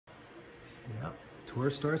Tour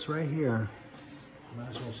starts right here. Might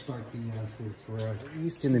as well start the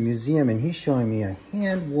East in the museum, and he's showing me a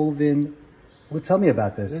hand-woven. Well, tell me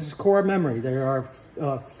about this. This is core memory. There are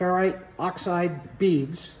ferrite oxide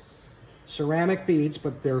beads, ceramic beads,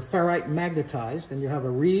 but they're ferrite magnetized, and you have a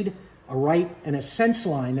read, a write, and a sense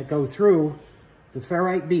line that go through the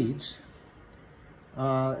ferrite beads.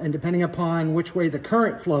 And depending upon which way the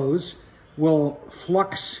current flows, will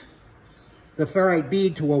flux the ferrite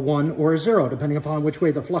bead to a 1 or a 0, depending upon which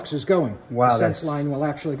way the flux is going. Wow, the sense line will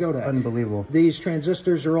actually go to that. Unbelievable. These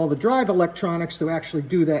transistors are all the drive electronics to actually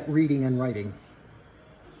do that reading and writing.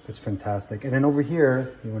 That's fantastic. And then over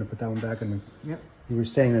here, you want to put that one back in the... Yep. You were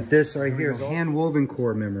saying that this right here is hand-woven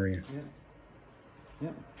core memory. Yep.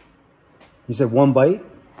 Yep. You said 1 byte?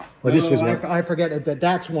 Or this was I forget that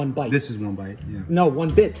that's 1 byte. This is 1 byte, yeah. No, 1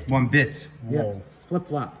 bit. 1 bit. Whoa. Yep.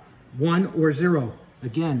 Flip-flop. 1 or 0.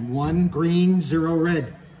 Again, 1 green, 0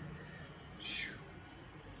 red.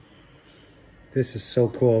 This is so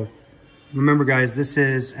cool. Remember, guys, this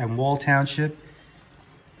is at Wall Township,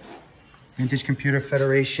 Vintage Computer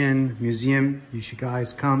Federation Museum. You should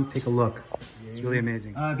guys come take a look. It's really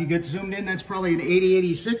amazing. If you get zoomed in, that's probably an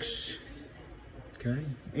 8086. Okay.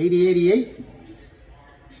 8088.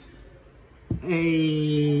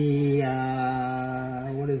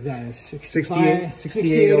 What is that? A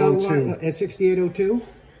 6802. A 6802.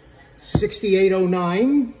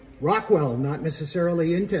 6809. Rockwell, not necessarily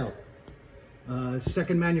Intel.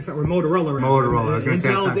 Second manufacturer, Motorola. Motorola. I was going to say,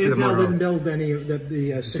 Intel didn't build any of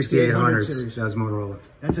the 6800 series. That was Motorola.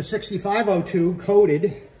 That's a 6502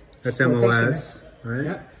 coded. That's MOS, right?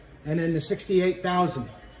 Yep. And then the 68,000.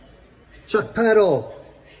 Chuck Peddle.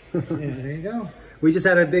 Yeah, there you go. We just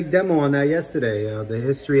had a big demo on that yesterday. The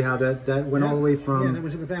history, how that went all the way from... Yeah, that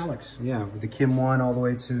was with Alex. Yeah, with the Kim 1 all the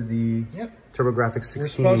way to the TurboGrafx 16. We're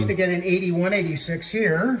supposed to get an 8186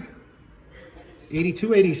 here.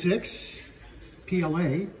 8286.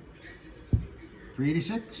 PLA.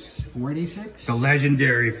 386. 486. The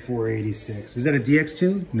legendary 486. Is that a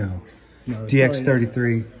DX2? No. No,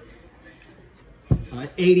 DX33.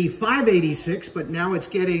 8586, but now it's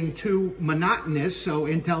getting too monotonous, so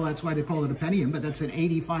Intel, that's why they call it a Pentium, but that's an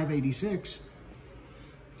 8586.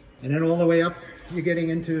 And then all the way up, you're getting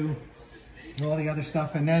into all the other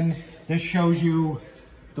stuff. And then this shows you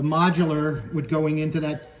the modular with going into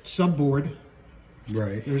that subboard.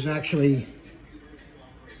 Right. There's actually,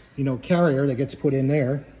 you know, carrier that gets put in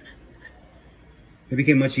there. It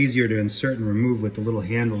became much easier to insert and remove with the little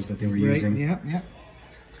handles that they were using. Yep, yep.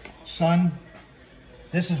 Sun.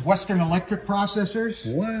 This is Western Electric processors.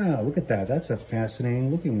 Wow, look at that. That's a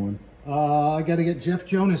fascinating looking one. I got to get Jeff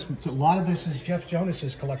Jonas. A lot of this is Jeff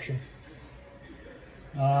Jonas's collection.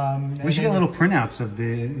 We should get little printouts of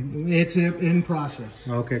the... It's in process.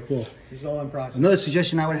 Okay, cool. It's all in process. Another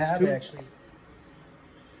suggestion I would have, actually.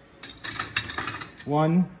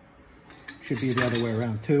 1. Should be the other way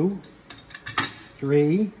around. 2.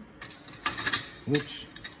 3. Oops.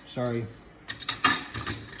 Sorry.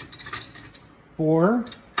 4,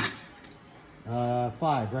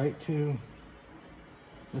 5, right? 2,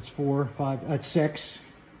 that's 4, 5, that's 6.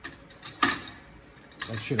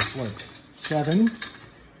 That should have flipped. 7.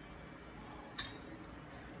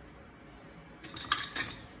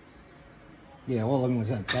 Yeah, well, was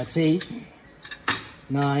that? That's 8.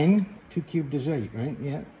 9, 2 cubed is 8, right?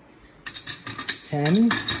 Yeah. 10.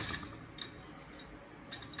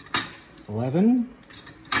 11.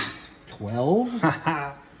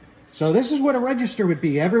 12. So this is what a register would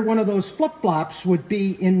be. Every one of those flip-flops would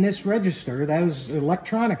be in this register, those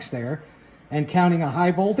electronics there, and counting a high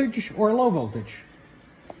voltage or a low voltage.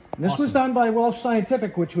 And this was done by Welsh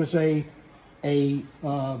Scientific, which was a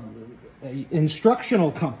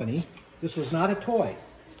instructional company. This was not a toy.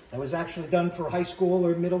 That was actually done for high school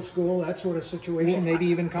or middle school, that sort of situation, maybe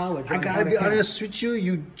even college. I gotta be honest with you,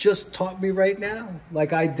 you just taught me right now.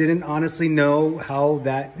 Like, I didn't honestly know how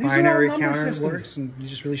that binary counter works, and you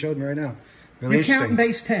just really showed me right now. Really interesting. You count in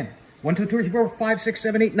base 10. 1, 2, 3, 4, 5, 6,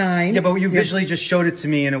 7, 8, 9. Yeah, but you visually just showed it to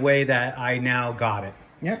me in a way that I now got it.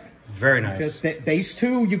 Yep. Very nice. Because base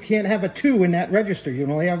 2, you can't have a 2 in that register. You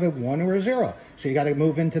can only have a 1 or a 0. So you got to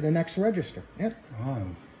move into the next register. Yep. Oh.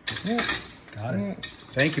 Yep. Got it. Yep.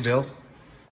 Thank you, Bill.